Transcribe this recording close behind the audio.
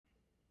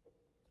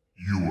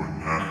You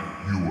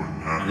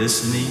are not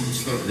listening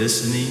to the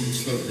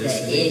Ish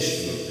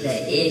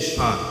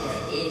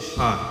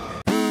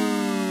Podcast.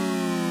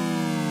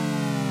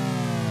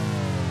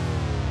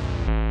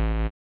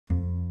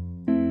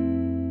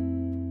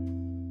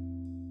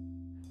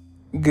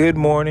 Good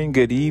morning,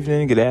 good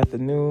evening, good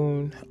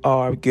afternoon,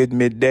 or good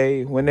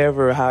midday,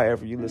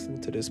 however you listen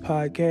to this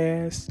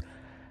podcast.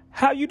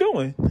 How you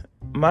doing?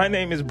 My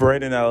name is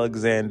Brandon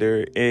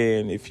Alexander,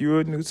 and if you're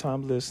a new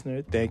time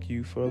listener, thank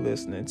you for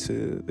listening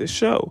to this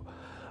show.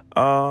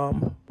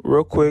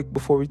 Real quick,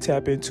 before we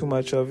tap in too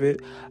much of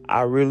it,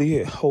 I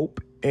really hope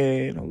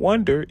and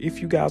wonder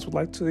if you guys would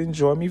like to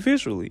enjoy me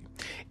visually.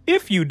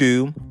 If you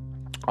do,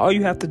 all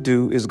you have to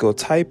do is go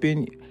type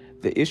in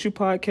the Issue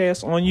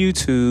Podcast on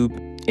YouTube,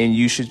 and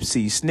you should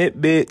see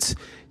snippets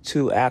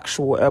to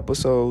actual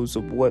episodes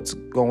of what's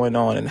going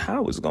on and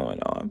how it's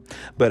going on.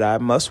 But I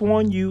must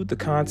warn you, the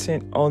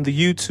content on the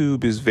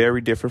YouTube is very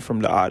different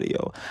from the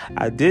audio.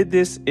 I did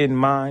this in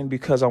mind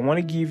because I want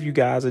to give you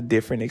guys a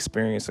different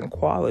experience and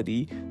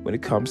quality when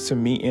it comes to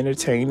me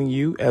entertaining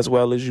you as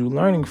well as you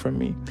learning from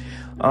me.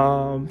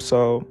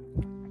 So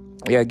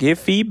give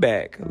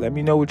feedback. Let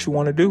me know what you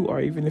want to do,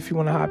 or even if you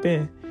want to hop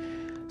in.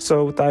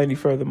 So without any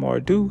further more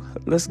ado,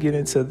 let's get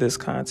into this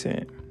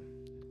content.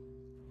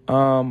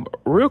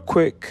 Real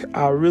quick,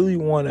 I really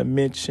want to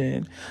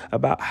mention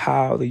about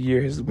how the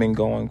year has been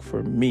going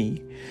for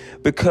me,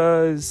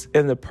 because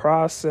in the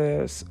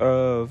process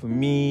of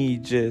me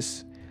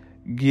just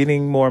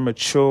getting more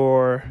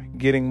mature,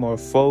 getting more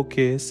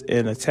focused,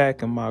 and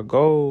attacking my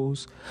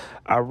goals,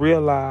 I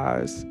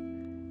realized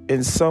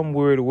in some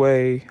weird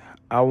way,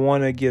 I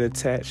want to get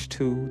attached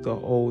to the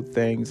old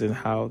things and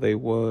how they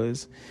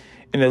was,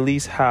 and at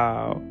least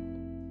how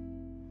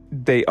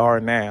they are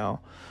now.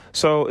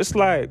 So it's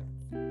like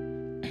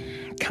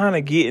kind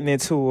of getting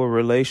into a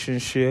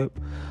relationship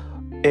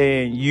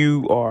and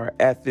you are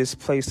at this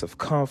place of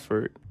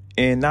comfort,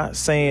 and not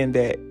saying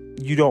that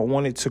you don't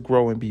want it to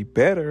grow and be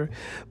better,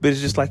 but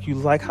it's just like you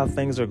like how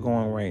things are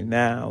going right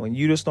now, and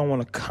you just don't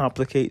want to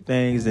complicate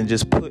things and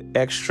just put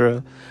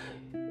extra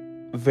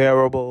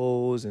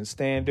variables and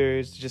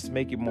standards, just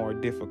make it more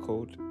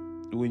difficult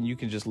when you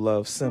can just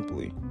love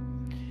simply.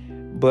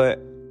 But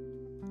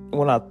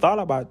when I thought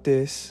about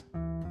this,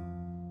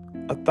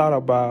 I thought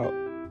about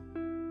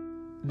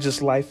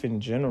just life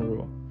in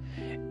general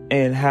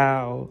and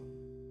how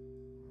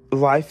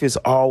life is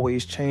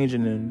always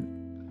changing and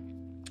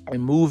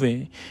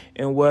moving,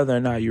 and whether or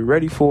not you're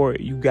ready for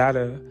it, you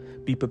gotta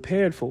be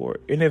prepared for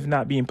it. And if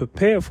not being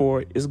prepared for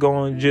it, it's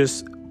going to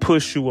just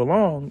push you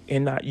along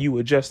and not you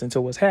adjusting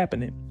to what's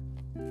happening.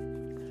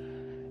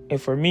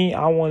 And for me,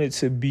 I wanted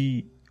to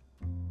be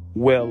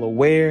well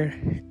aware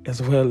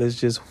as well as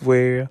just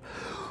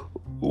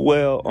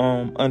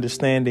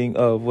understanding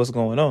of what's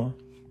going on.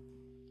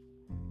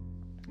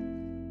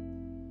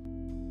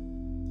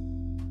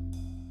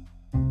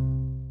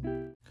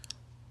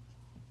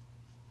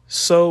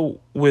 So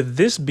with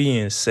this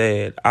being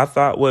said, I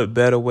thought what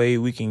better way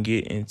we can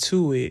get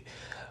into it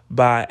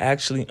by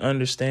actually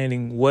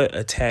understanding what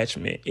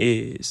attachment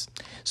is.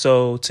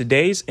 So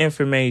today's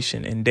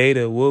information and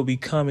data will be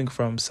coming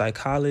from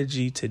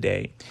Psychology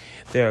Today.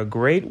 They're a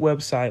great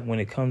website when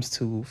it comes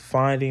to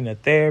finding a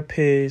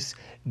therapist,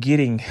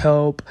 getting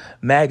help,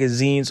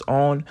 magazines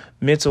on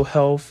mental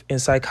health and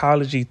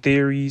psychology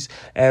theories,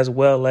 as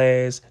well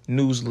as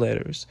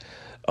newsletters.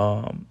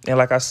 And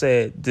like I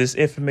said, this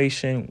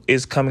information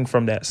is coming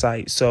from that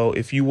site. So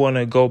if you want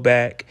to go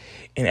back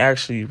and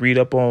actually read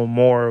up on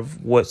more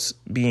of what's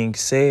being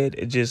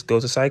said, just go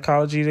to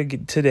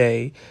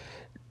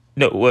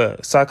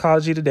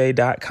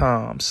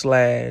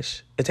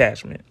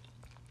psychologytoday.com/attachment.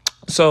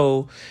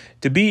 So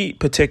to be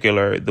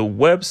particular, the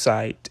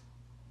website,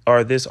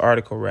 or this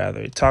article rather,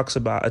 it talks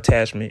about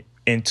attachment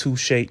in two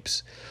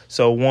shapes.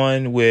 So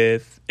one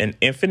with an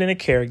infant and a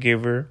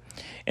caregiver,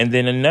 and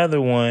then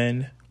another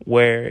one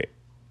where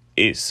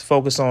it's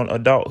focused on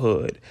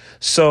adulthood.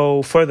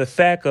 So for the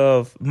fact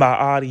of my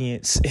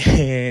audience,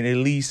 and at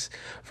least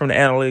from the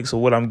analytics of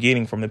what I'm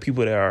getting from the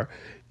people that are,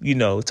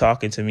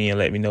 talking to me and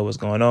let me know what's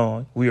going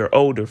on, we are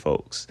older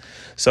folks.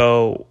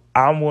 So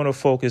I'm going to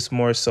focus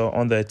more so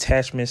on the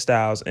attachment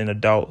styles in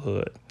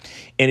adulthood.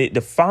 And it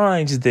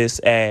defines this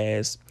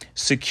as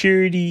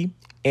security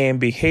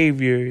and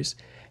behaviors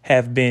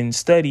have been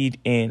studied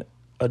in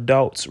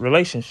adults'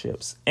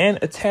 relationships and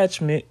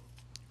attachment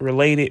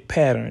related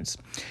patterns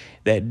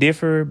that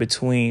differ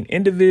between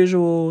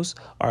individuals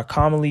are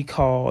commonly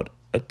called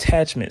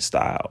attachment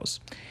styles.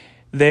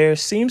 There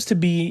seems to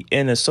be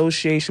an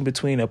association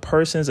between a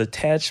person's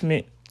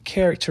attachment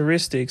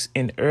characteristics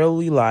in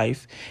early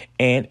life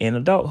and in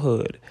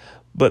adulthood,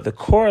 but the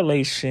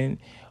correlation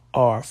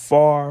are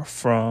far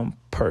from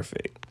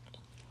perfect.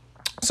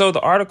 So the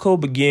article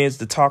begins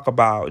to talk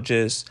about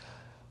just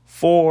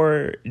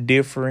 4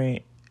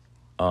 different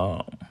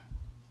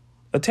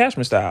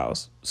attachment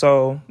styles.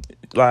 So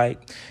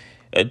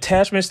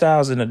attachment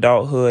styles in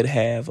adulthood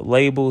have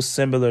labels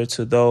similar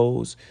to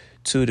those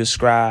to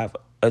describe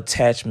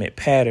attachment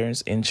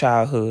patterns in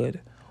childhood.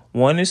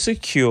 One is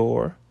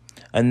secure,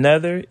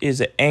 Another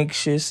is an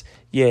anxious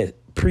yet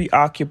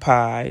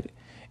preoccupied,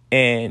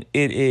 and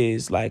it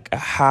is like a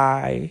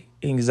high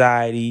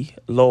anxiety,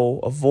 low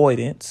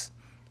avoidance.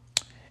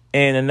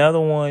 And another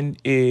one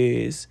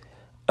is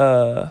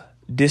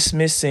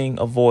dismissing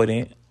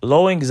avoidant,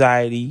 low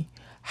anxiety,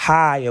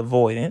 high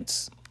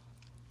avoidance.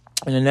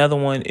 And another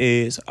one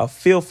is a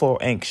fearful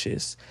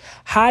anxious,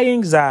 high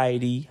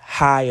anxiety,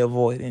 high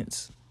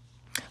avoidance.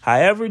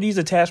 However, these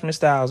attachment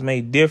styles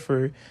may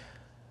differ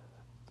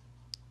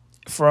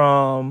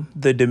from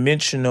the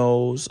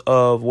dimensionals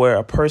of where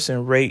a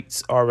person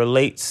rates or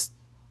relates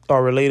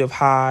or relative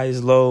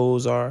highs,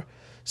 lows, or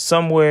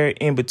somewhere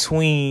in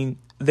between.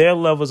 Their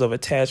levels of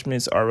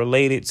attachments are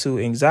related to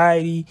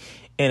anxiety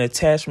and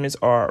attachments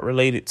are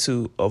related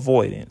to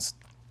avoidance.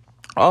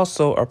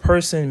 Also, a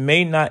person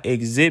may not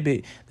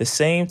exhibit the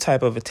same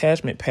type of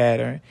attachment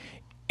pattern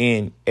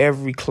in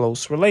every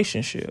close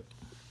relationship.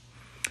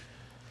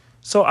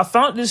 So I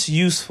found this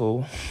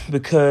useful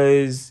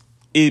because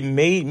it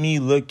made me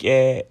look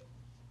at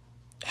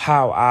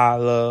how I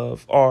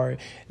love, or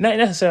not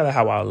necessarily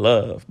how I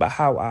love, but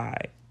how I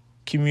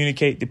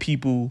communicate to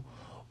people,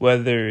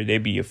 whether they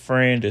be a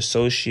friend,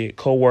 associate,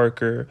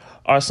 coworker,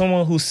 or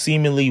someone who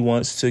seemingly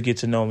wants to get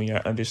to know me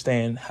or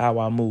understand how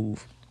I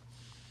move.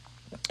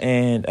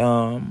 And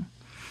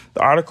the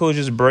article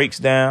just breaks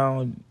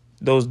down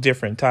those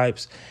different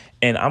types.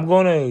 And I'm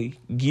going to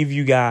give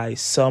you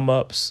guys sum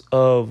ups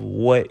of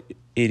what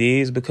it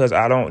is, because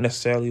I don't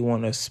necessarily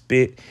want to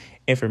spit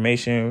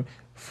information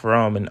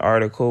from an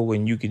article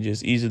when you can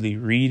just easily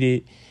read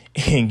it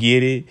and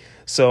get it.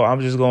 So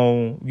I'm just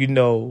going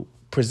to,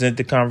 present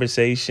the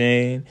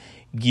conversation,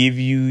 give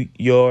you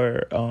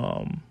your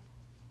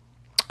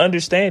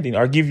understanding,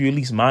 or give you at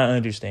least my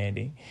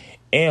understanding.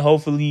 And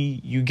hopefully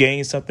you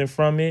gain something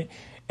from it,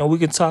 and we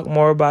can talk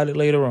more about it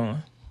later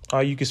on.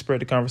 Or you can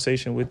spread the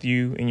conversation with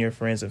you and your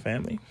friends and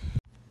family.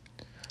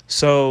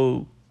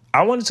 So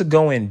I wanted to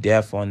go in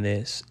depth on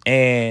this,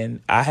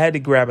 and I had to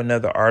grab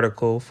another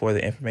article for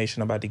the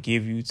information I'm about to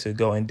give you to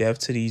go in depth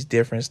to these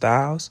different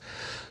styles.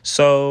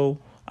 So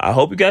I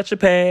hope you got your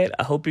pad.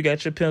 I hope you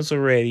got your pencil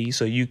ready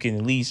so you can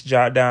at least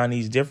jot down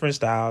these different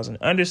styles and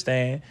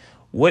understand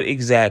what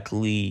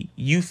exactly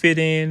you fit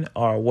in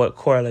or what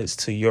correlates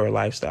to your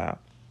lifestyle.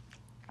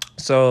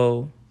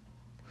 So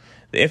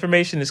the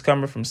information is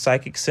coming from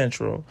Psychic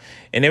Central,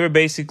 and they were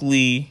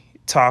basically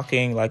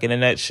talking, like in a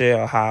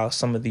nutshell, how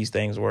some of these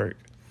things work.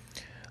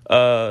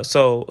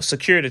 So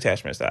secured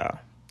attachment style.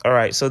 All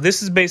right. So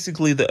this is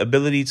basically the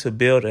ability to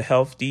build a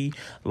healthy,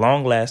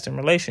 long-lasting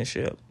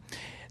relationship.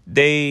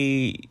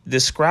 They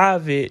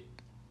describe it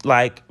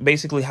like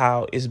basically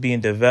how it's being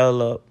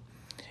developed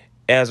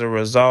as a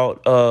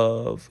result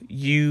of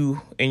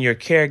you and your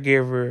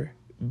caregiver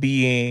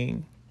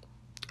being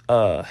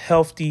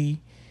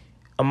healthy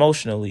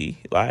emotionally.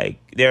 Like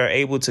they're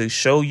able to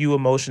show you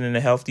emotion in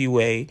a healthy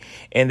way,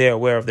 and they're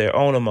aware of their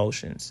own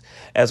emotions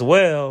as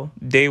well.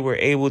 They were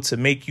able to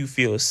make you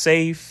feel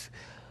safe,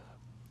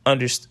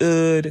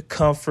 understood,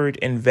 comfort,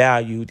 and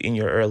valued in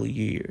your early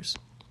years.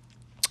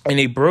 And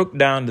they broke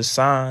down the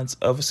signs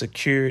of a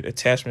secured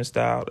attachment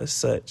style as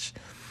such: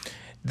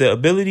 the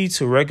ability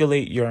to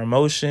regulate your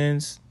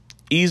emotions,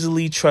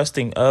 easily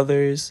trusting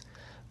others,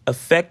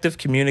 effective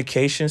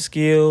communication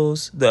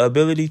skills, the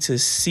ability to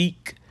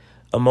seek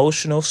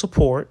emotional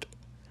support,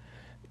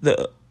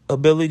 the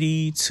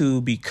ability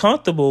to be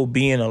comfortable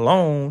being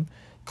alone,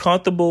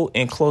 comfortable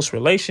in close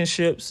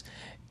relationships,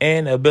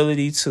 and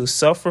ability to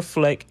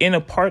self-reflect in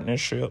a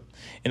partnership,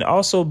 and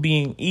also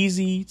being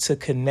easy to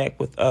connect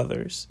with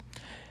others.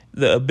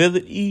 The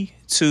ability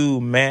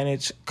to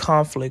manage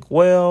conflict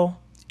well,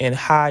 and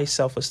high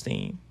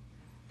self-esteem.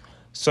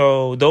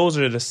 So those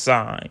are the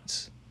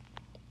signs.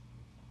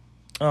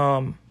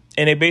 And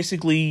they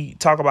basically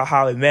talk about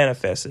how it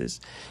manifests.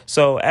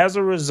 So as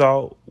a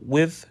result,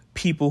 with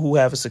people who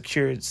have a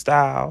secured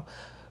style,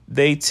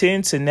 they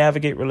tend to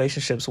navigate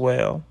relationships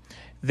well.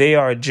 They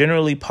are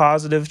generally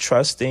positive,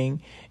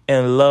 trusting,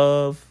 and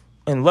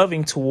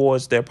loving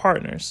towards their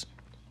partners.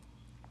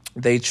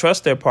 They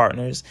trust their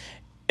partners.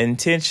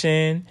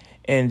 Intention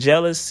and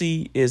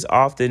jealousy is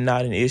often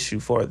not an issue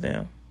for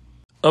them.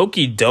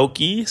 Okie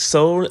dokie.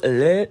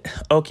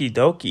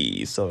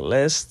 So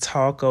let's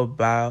talk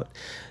about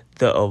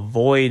the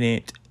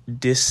avoidant,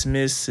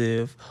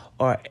 dismissive,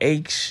 or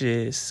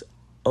anxious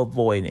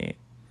avoidant.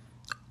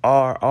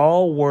 Are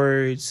all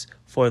words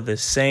for the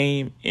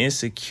same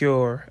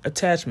insecure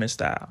attachment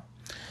style.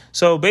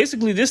 So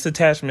basically, this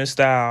attachment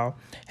style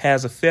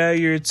has a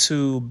failure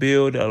to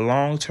build a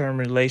long-term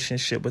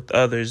relationship with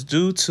others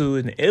due to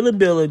an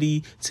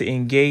inability to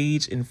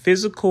engage in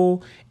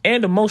physical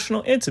and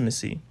emotional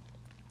intimacy.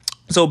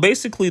 So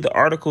basically, the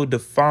article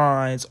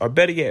defines, or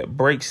better yet,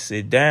 breaks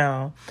it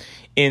down.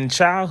 In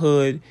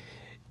childhood,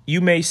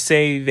 you may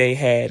say they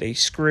had a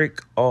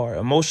strict or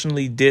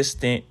emotionally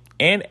distant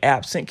and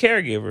absent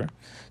caregiver.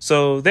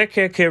 So their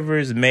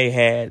caregivers may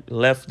have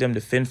left them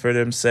to fend for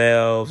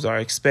themselves, or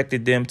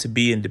expected them to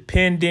be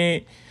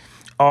independent,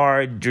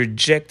 or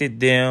rejected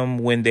them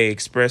when they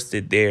expressed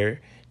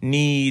their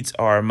needs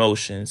or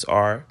emotions,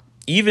 or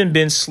even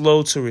been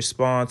slow to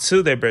respond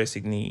to their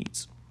basic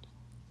needs.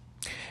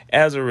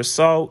 As a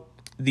result,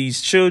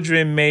 these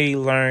children may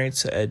learn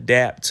to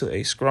adapt to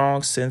a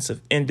strong sense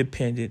of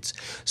independence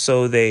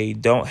so they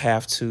don't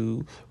have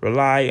to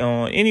rely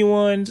on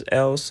anyone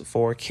else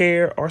for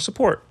care or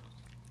support.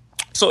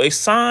 So,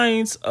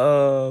 signs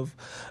of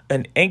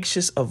an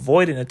anxious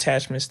avoidant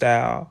attachment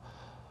style: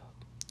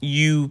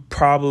 you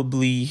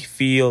probably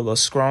feel a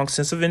strong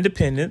sense of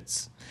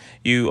independence.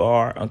 You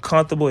are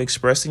uncomfortable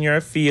expressing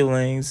your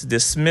feelings,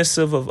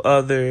 dismissive of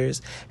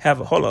others.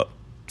 Hold up.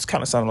 It's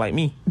kind of sounding like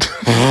me.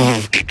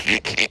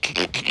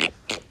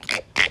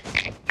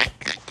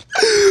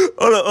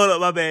 Hold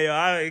up, my bad,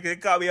 y'all.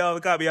 It caught me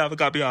off,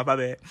 my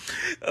bad.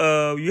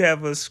 You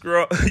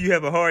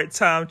have a hard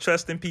time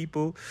trusting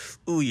people.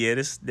 Ooh, yeah,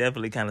 this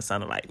definitely kind of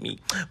sounded like me.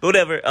 But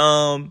whatever.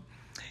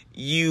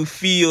 You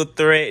feel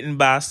threatened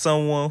by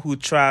someone who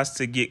tries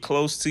to get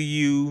close to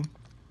you.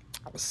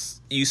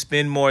 You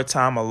spend more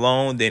time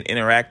alone than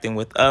interacting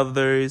with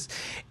others,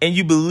 and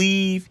you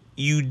believe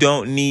you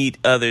don't need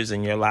others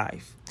in your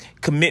life.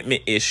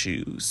 Commitment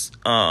issues.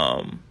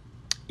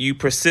 You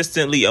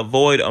persistently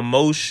avoid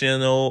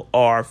emotional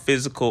or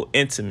physical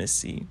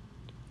intimacy.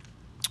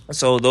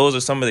 So those are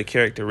some of the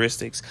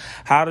characteristics.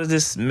 How does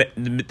this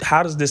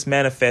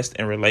manifest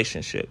in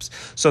relationships?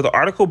 So the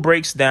article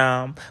breaks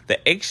down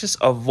the anxious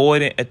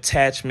avoidant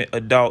attachment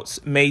adults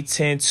may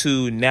tend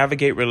to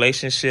navigate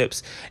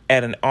relationships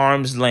at an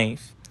arm's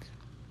length.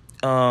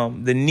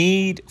 The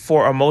need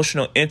for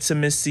emotional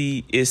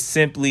intimacy is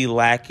simply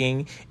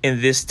lacking in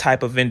this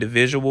type of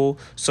individual.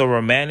 So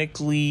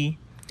romantically,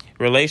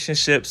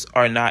 relationships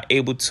are not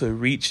able to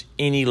reach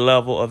any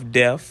level of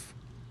depth.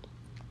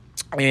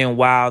 And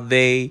while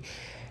they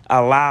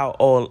allow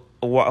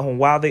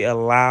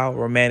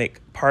romantic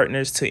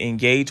partners to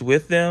engage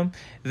with them,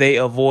 they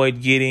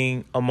avoid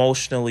getting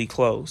emotionally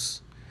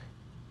close.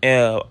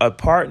 A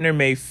partner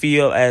may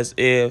feel as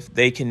if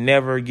they can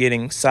never get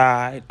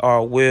inside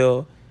or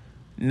will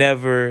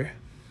never.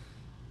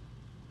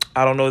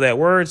 I don't know that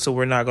word, so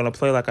we're not going to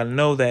play like I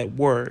know that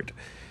word.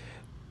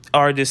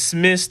 Are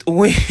dismissed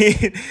when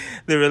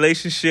the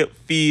relationship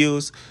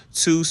feels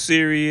too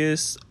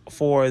serious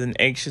for an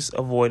anxious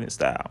avoidant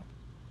style.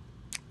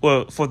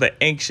 Well, for the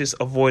anxious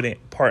avoidant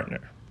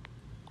partner.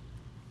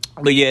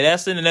 But yeah,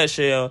 that's in a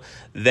nutshell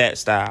that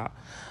style.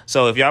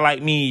 So if y'all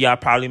like me, y'all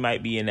probably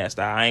might be in that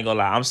style. I ain't gonna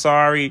lie. I'm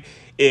sorry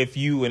if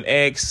you an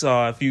ex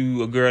or if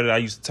you a girl that I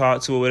used to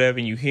talk to or whatever,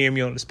 and you hear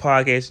me on this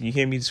podcast and you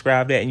hear me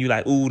describe that and you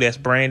like, ooh, that's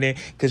Brandon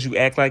because you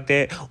act like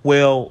that.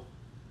 Well,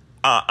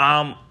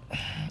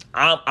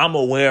 I'm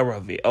aware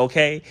of it,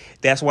 okay?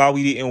 That's why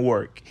we didn't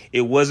work.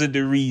 It wasn't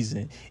the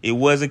reason. It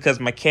wasn't because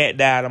my cat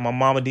died or my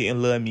mama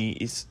didn't love me.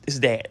 It's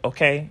that,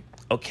 okay?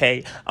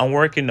 Okay? I'm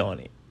working on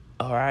it,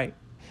 all right?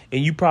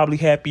 And you probably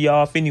happy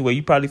off anyway.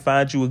 You probably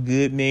find you a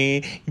good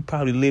man. You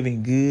probably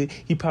living good.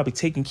 He probably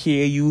taking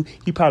care of you.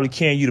 He probably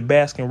carrying you to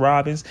Baskin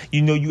Robbins.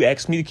 You know, you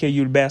asked me to carry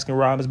you to Baskin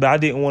Robbins, but I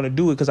didn't want to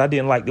do it because I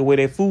didn't like the way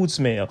that food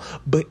smelled.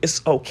 But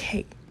it's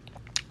okay.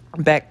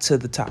 Back to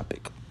the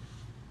topic.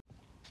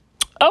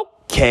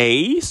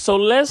 Okay, so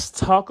let's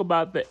talk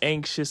about the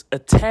anxious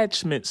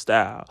attachment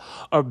style,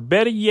 or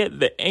better yet,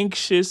 the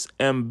anxious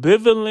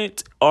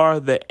ambivalent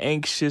or the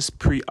anxious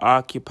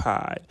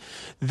preoccupied.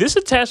 This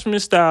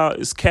attachment style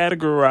is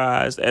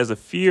categorized as a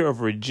fear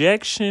of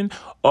rejection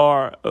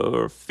or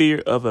a fear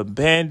of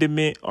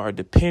abandonment, or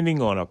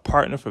depending on a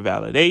partner for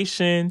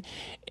validation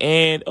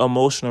and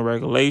emotional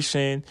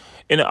regulation.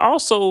 And it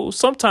also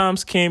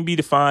sometimes can be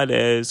defined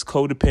as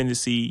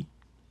codependency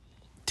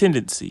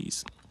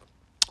tendencies.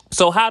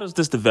 So how does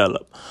this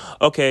develop?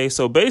 Okay,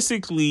 so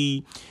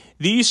basically,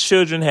 these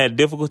children had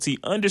difficulty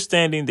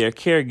understanding their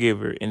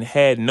caregiver and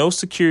had no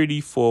security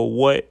for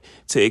what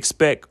to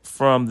expect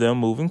from them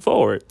moving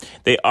forward.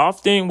 They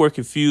often were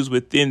confused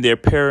within their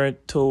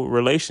parental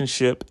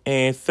relationship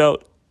and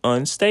felt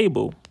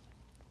unstable.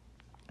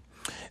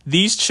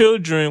 These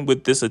children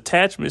with this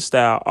attachment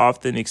style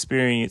often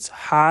experience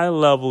high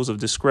levels of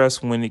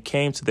distress when it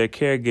came to their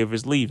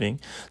caregivers leaving.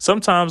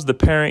 Sometimes the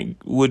parent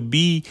would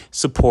be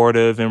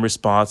supportive and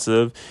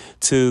responsive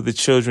to the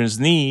children's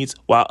needs,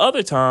 while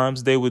other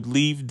times they would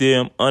leave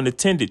them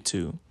unattended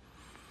to.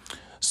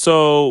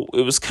 So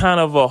it was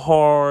kind of a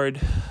hard,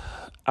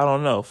 I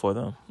don't know, for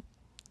them,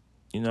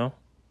 you know,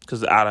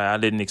 because I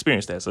didn't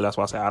experience that. So that's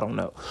why I say I don't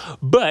know.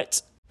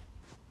 But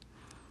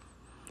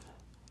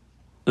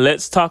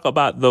let's talk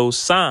about those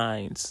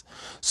signs.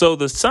 So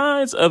the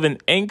signs of an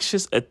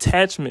anxious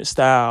attachment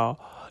style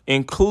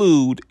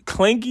include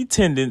clingy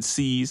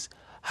tendencies,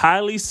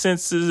 highly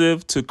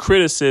sensitive to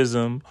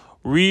criticism,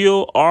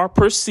 real or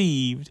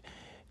perceived,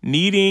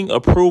 needing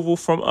approval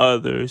from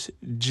others,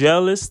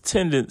 jealous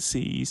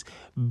tendencies,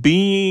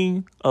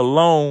 being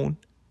alone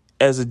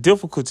as a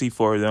difficulty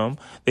for them.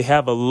 They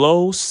have a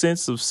low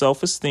sense of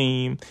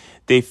self-esteem.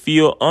 They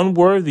feel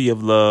unworthy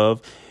of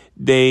love.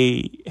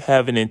 They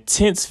have an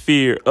intense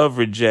fear of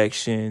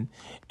rejection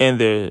and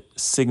their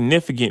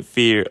significant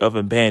fear of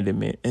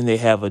abandonment, and they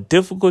have a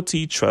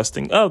difficulty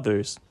trusting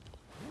others.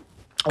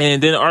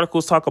 And then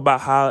articles talk about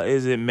how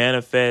is it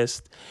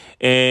manifest.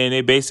 And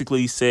they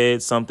basically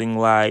said something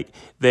like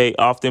they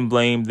often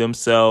blame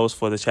themselves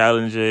for the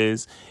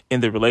challenges in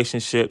the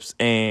relationships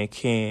and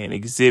can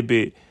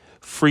exhibit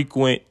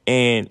frequent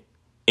and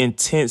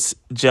intense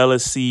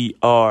jealousy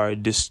or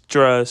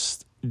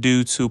distrust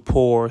due to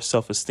poor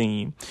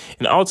self-esteem.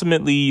 And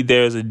ultimately,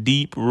 there's a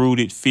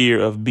deep-rooted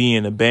fear of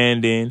being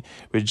abandoned,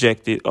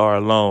 rejected, or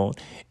alone.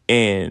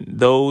 And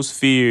those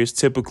fears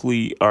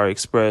typically are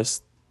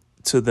expressed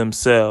to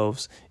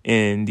themselves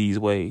in these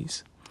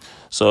ways.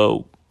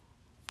 So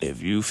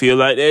if you feel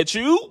like that,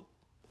 you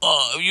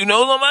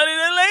know somebody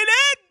that like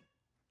that,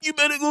 you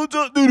better go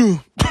talk to them.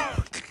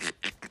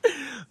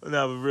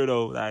 Now, for real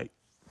though, like,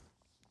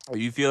 if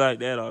you feel like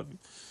that, or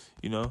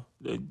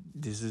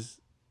this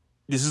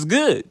is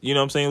good. You know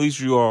what I'm saying? At least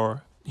you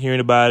are hearing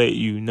about it,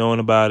 you knowing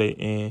about it,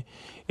 and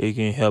it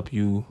can help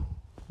you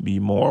be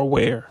more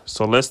aware.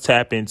 So let's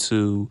tap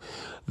into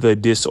the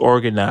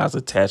disorganized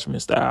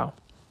attachment style.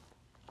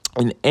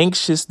 An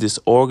anxious,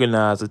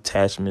 disorganized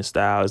attachment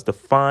style is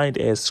defined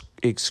as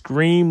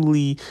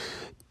extremely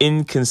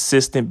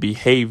inconsistent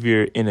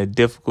behavior and a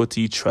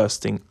difficulty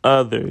trusting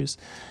others.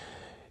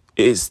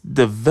 It's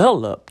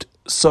developed.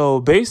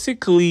 So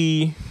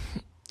basically,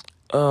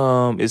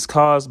 it's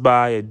caused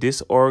by a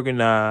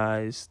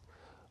disorganized.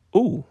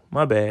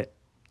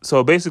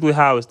 So basically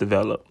how it's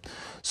developed.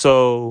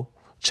 So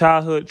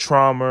childhood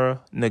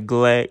trauma,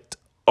 neglect,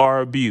 or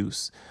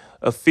abuse,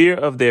 a fear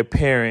of their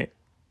parent.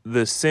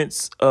 The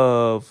sense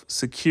of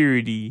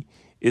security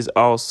is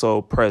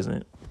also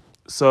present.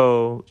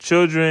 So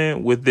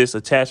children with this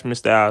attachment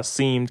style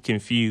seemed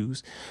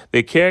confused.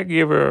 The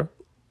caregivers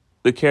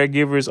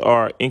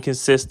are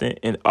inconsistent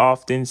and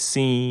often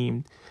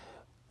seen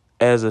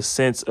as a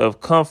sense of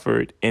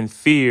comfort and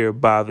fear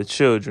by the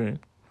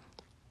children.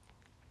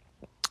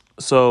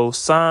 So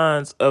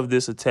signs of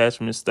this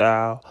attachment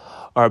style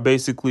are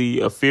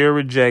basically a fear of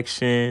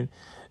rejection,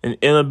 an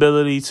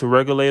inability to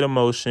regulate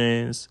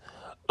emotions,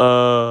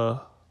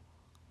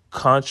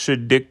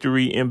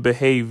 contradictory in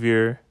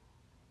behavior.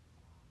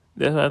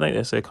 I think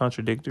that's a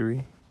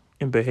contradictory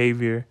in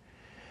behavior.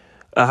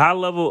 A high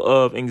level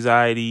of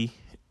anxiety,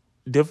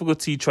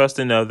 difficulty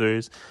trusting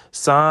others,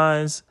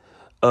 signs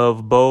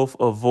of both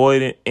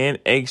avoidant and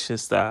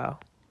anxious style.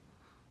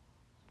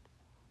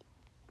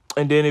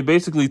 And then it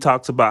basically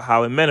talks about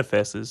how it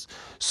manifests.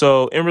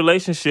 So in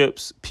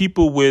relationships,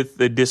 people with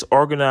the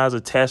disorganized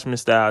attachment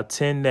style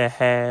tend to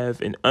have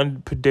an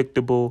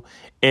unpredictable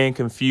and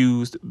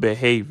confused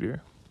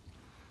behavior.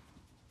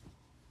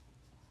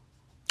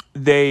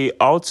 They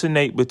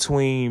alternate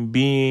between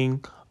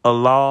being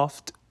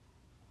aloft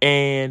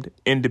and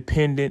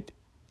independent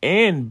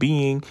and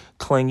being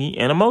clingy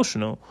and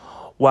emotional.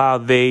 While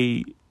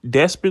they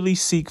desperately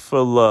seek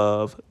for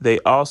love, they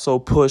also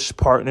push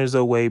partners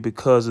away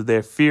because of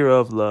their fear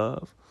of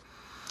love.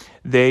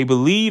 They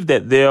believe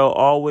that they'll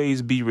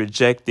always be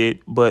rejected,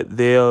 but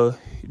they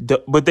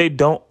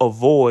don't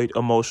avoid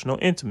emotional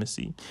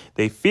intimacy.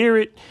 They fear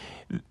it,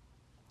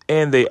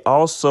 and they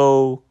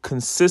also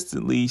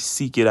consistently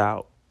seek it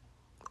out,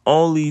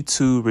 only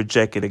to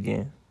reject it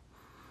again.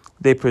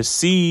 They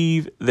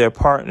perceive their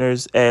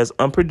partners as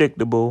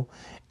unpredictable,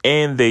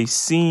 and they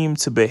seem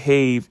to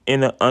behave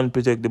in an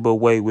unpredictable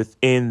way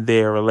within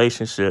their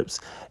relationships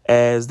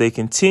as they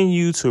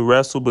continue to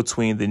wrestle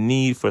between the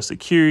need for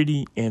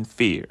security and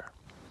fear.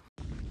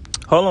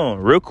 Hold on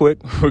real quick.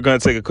 We're going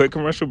to take a quick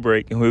commercial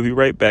break, and we'll be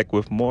right back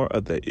with more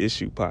of the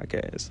Issue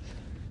Podcast.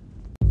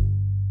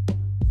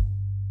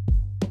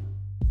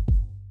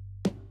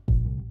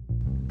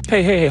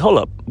 Hey, hold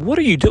up. What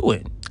are you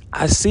doing?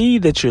 I see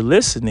that you're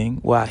listening.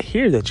 Well, I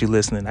hear that you're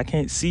listening. I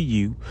can't see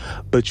you,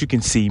 but you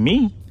can see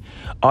me.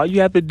 All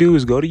you have to do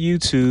is go to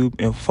YouTube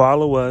and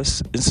follow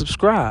us and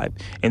subscribe.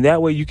 And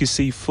that way you can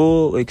see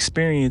full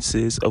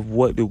experiences of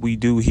what we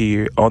do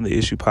here on the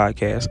Issue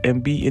Podcast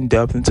and be in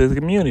depth into the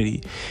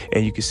community.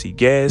 And you can see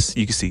guests,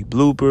 you can see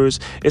bloopers.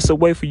 It's a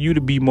way for you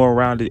to be more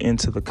rounded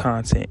into the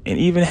content and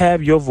even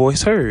have your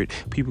voice heard.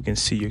 People can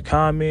see your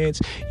comments.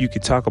 You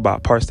can talk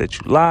about parts that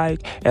you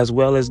like, as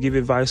well as give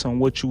advice on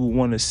what you would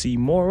want to see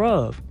more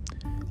of.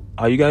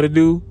 All you got to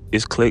do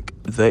is click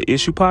the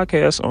Issue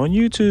Podcast on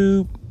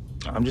YouTube.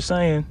 I'm just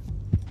saying.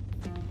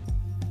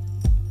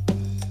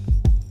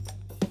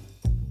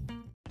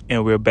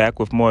 And we're back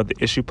with more of the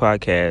Issue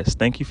Podcast.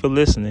 Thank you for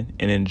listening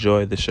and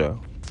enjoy the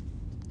show.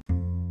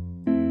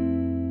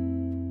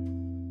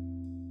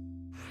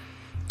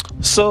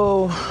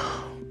 So,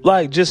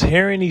 just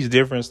hearing these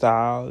different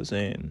styles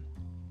and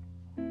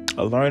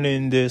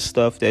learning this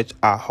stuff that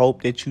I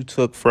hope that you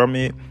took from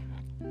it,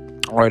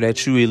 or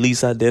that you at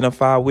least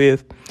identify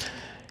with,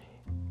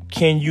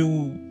 can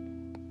you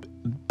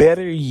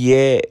better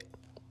yet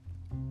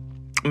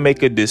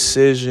make a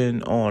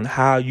decision on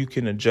how you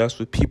can adjust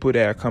with people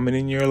that are coming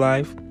in your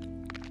life?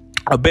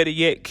 Or better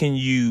yet, can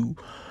you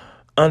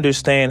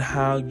understand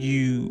how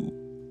you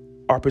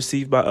are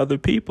perceived by other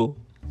people?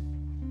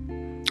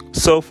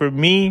 So for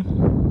me,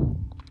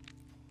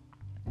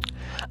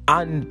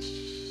 I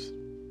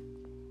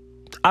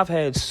I've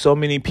had so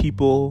many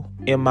people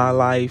in my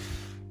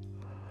life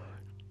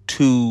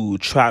to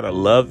try to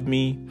love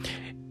me.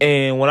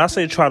 And when I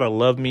say try to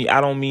love me,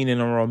 I don't mean in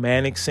a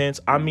romantic sense.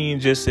 I mean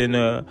just in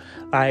a,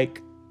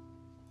 like,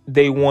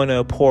 they want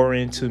to pour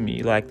into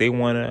me. Like, they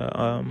want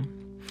to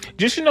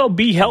just,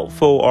 be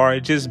helpful or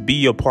just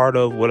be a part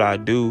of what I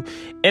do.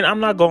 And I'm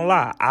not going to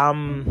lie,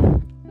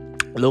 I'm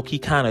low-key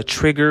kind of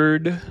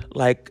triggered,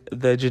 like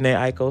the Jhené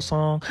Aiko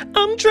song.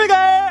 I'm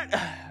triggered!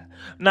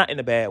 Not in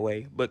a bad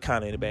way, but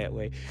kind of in a bad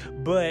way.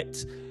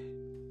 But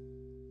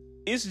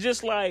it's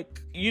just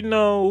like,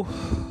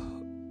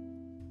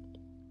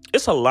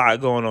 it's a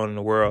lot going on in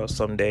the world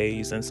some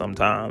days and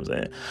sometimes.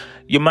 And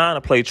your mind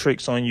will play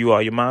tricks on you,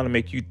 or your mind will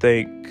make you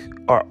think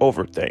or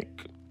overthink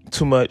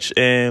too much.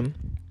 And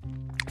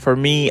for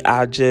me,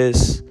 I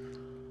don't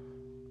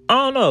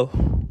know.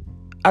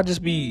 I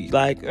just be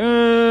like,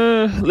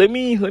 let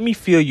me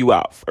feel you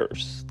out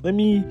first. Let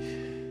me,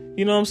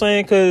 you know what I'm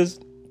saying?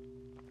 Because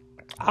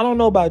I don't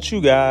know about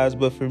you guys,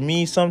 but for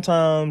me,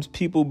 sometimes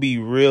people be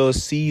real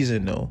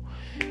seasonal.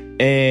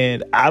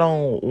 And I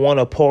don't want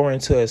to pour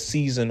into a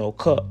seasonal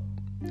cup.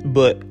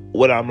 But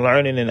what I'm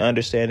learning and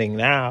understanding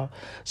now,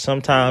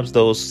 sometimes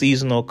those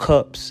seasonal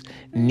cups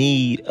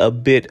need a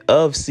bit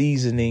of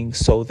seasoning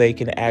so they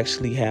can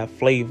actually have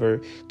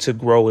flavor to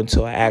grow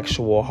into an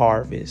actual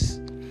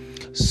harvest.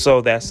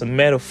 So that's a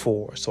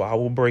metaphor. So I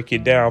will break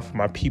it down for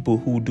my people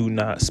who do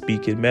not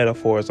speak in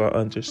metaphors or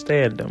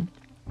understand them.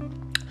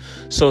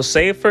 So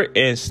say, for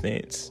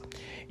instance,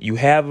 you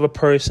have a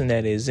person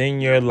that is in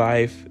your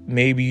life,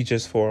 maybe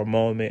just for a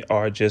moment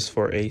or just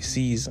for a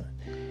season.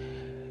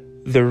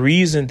 The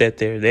reason that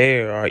they're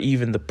there, or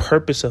even the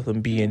purpose of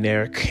them being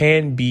there,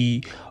 can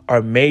be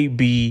or may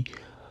be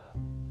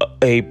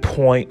a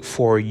point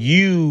for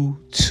you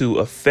to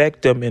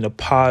affect them in a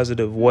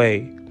positive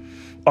way,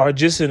 or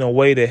just in a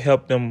way to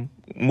help them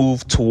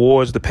move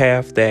towards the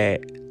path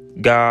that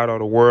God or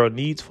the world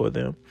needs for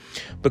them.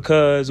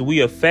 Because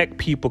we affect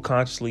people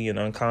consciously and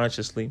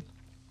unconsciously.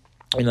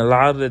 And a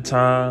lot of the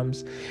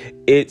times,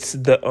 it's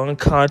the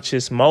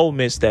unconscious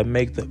moments that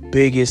make the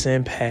biggest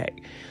impact.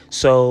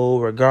 So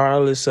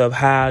regardless of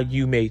how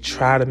you may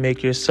try to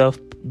make yourself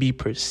be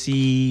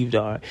perceived,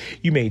 or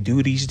you may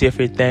do these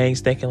different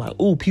things thinking like,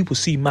 oh, people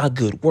see my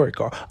good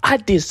work, or I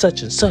did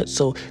such and such,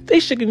 so they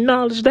should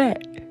acknowledge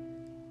that.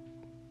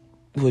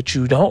 What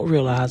you don't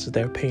realize is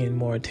they're paying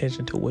more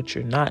attention to what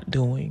you're not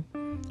doing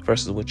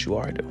versus what you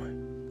are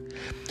doing.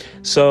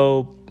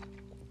 So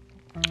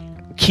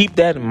keep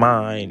that in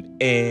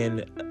mind,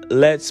 and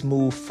let's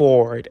move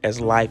forward as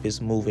life is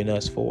moving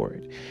us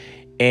forward,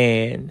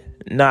 and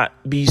not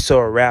be so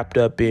wrapped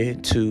up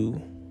into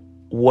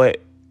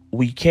what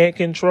we can't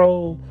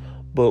control,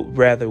 but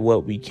rather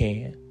what we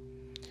can.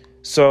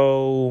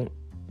 So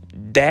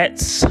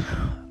that's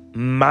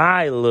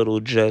my little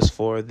just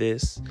for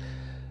this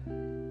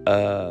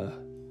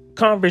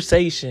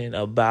conversation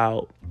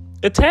about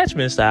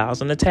attachment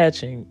styles and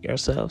attaching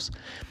yourselves.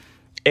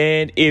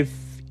 And if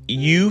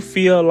you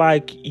feel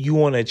like you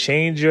want to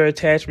change your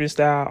attachment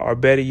style, or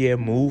better yet,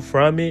 move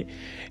from it,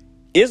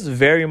 it's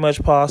very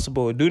much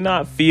possible. Do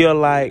not feel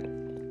like,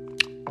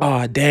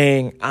 oh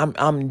dang,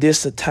 I'm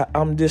this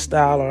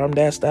style or I'm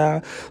that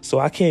style, so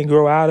I can't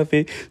grow out of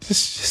it. It's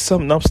just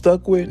something I'm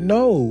stuck with.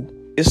 No,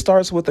 it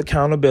starts with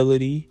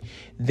accountability.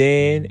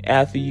 Then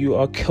after you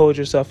hold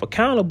yourself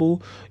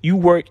accountable, you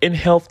work in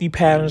healthy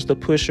patterns to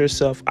push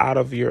yourself out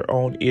of your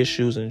own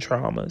issues and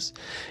traumas.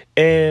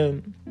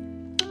 And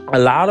a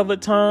lot of the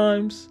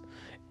times,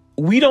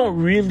 we don't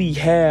really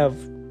have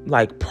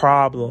like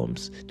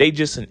problems. They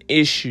just an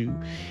issue.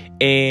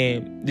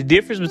 And the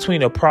difference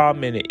between a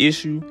problem and an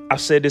issue, I've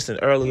said this in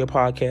earlier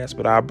podcasts,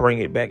 but I'll bring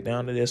it back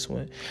down to this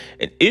one.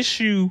 An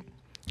issue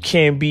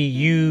can be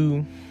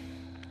you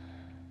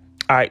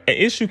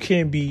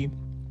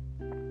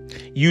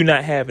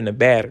not having a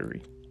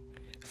battery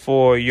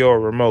for your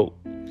remote,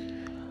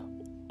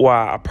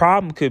 while a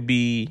problem could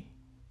be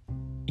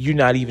you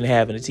not even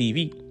having a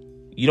TV.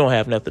 You don't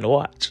have nothing to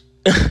watch.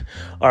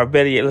 Or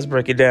better yet, let's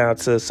break it down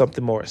to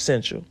something more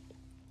essential.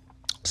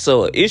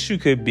 So an issue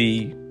could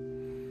be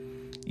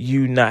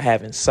you not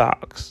having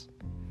socks.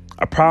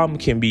 A problem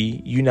can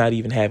be you not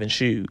even having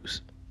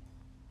shoes.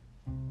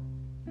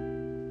 You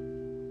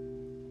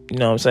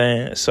know what I'm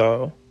saying?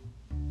 So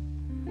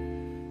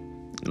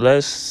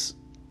let's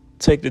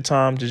take the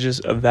time to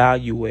just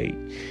evaluate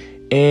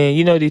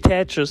and,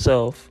 detach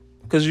yourself.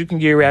 Because you can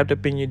get wrapped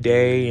up in your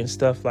day and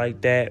stuff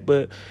like that.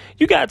 But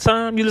you got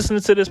time. You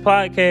listening to this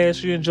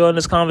podcast. You're enjoying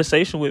this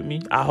conversation with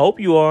me. I hope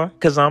you are,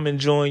 because I'm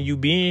enjoying you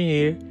being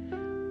here.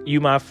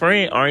 You my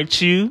friend, aren't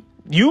you?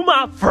 You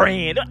my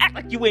friend. Don't act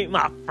like you ain't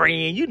my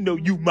friend. You know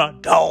you my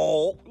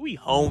dog. We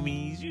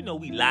homies.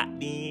 We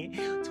locked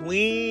in.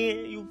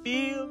 Twin. You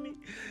feel me?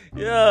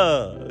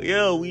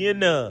 Yeah, we in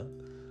there.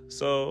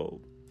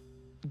 So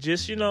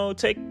just,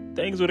 take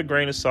things with a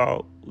grain of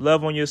salt.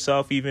 Love on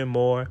yourself even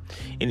more.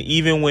 And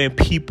even when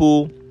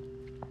people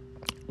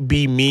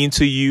be mean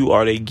to you,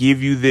 or they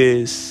give you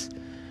this,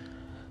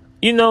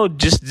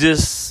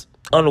 just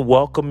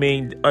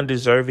unwelcoming,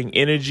 undeserving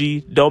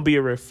energy. Don't be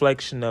a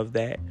reflection of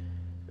that.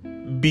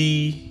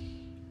 Be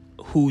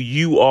who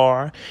you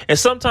are. And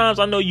sometimes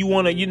I know you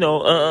want to,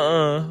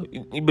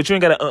 but you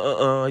ain't got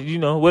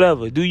to,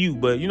 whatever. Do you?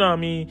 But you know what I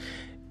mean?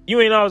 You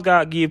ain't always got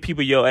to give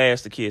people your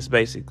ass to kiss,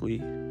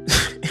 basically.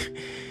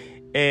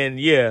 And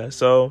yeah,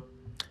 so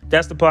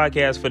that's the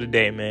podcast for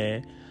today,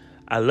 man.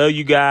 I love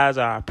you guys.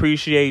 I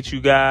appreciate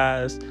you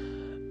guys.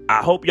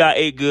 I hope y'all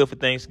ate good for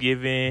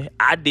Thanksgiving.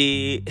 I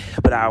did,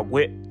 but I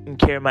went and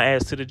carried my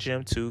ass to the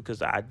gym too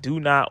because I do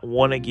not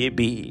want to get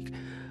big.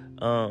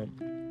 At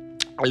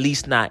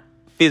least not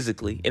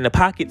physically. In the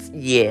pockets,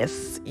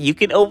 yes. You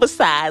can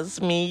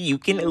oversize me. You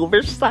can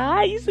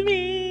oversize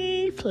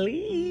me,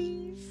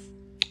 please.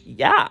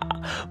 Yeah.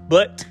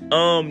 But,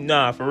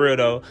 nah, for real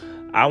though.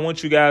 I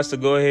want you guys to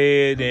go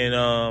ahead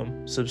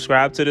and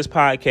subscribe to this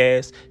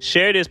podcast.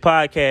 Share this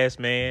podcast,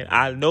 man.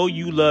 I know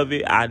you love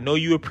it. I know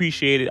you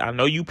appreciate it. I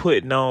know you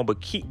putting on,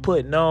 but keep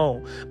putting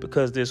on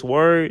because this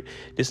word,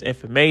 this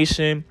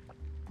information,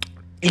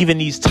 even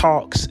these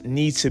talks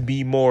need to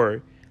be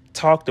more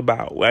talked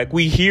about. Like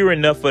we hear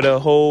enough of the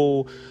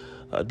whole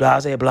blah,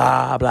 blah,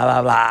 blah,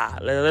 blah, blah.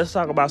 Let's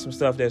talk about some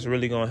stuff that's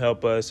really going to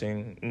help us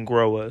and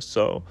grow us.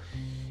 So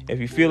if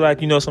you feel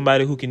like you know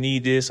somebody who can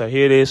need this or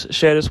hear this,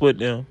 share this with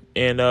them.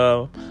 And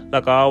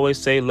like I always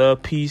say,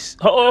 love, peace.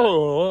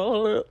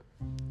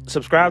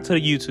 Subscribe to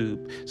the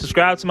YouTube.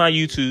 Subscribe to my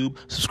YouTube.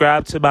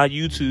 Subscribe to my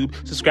YouTube.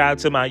 Subscribe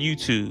to my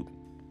YouTube.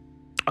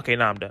 Okay,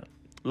 now I'm done.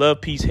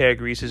 Love, peace, hair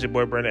grease. It's your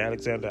boy, Brandon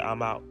Alexander.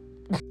 I'm out.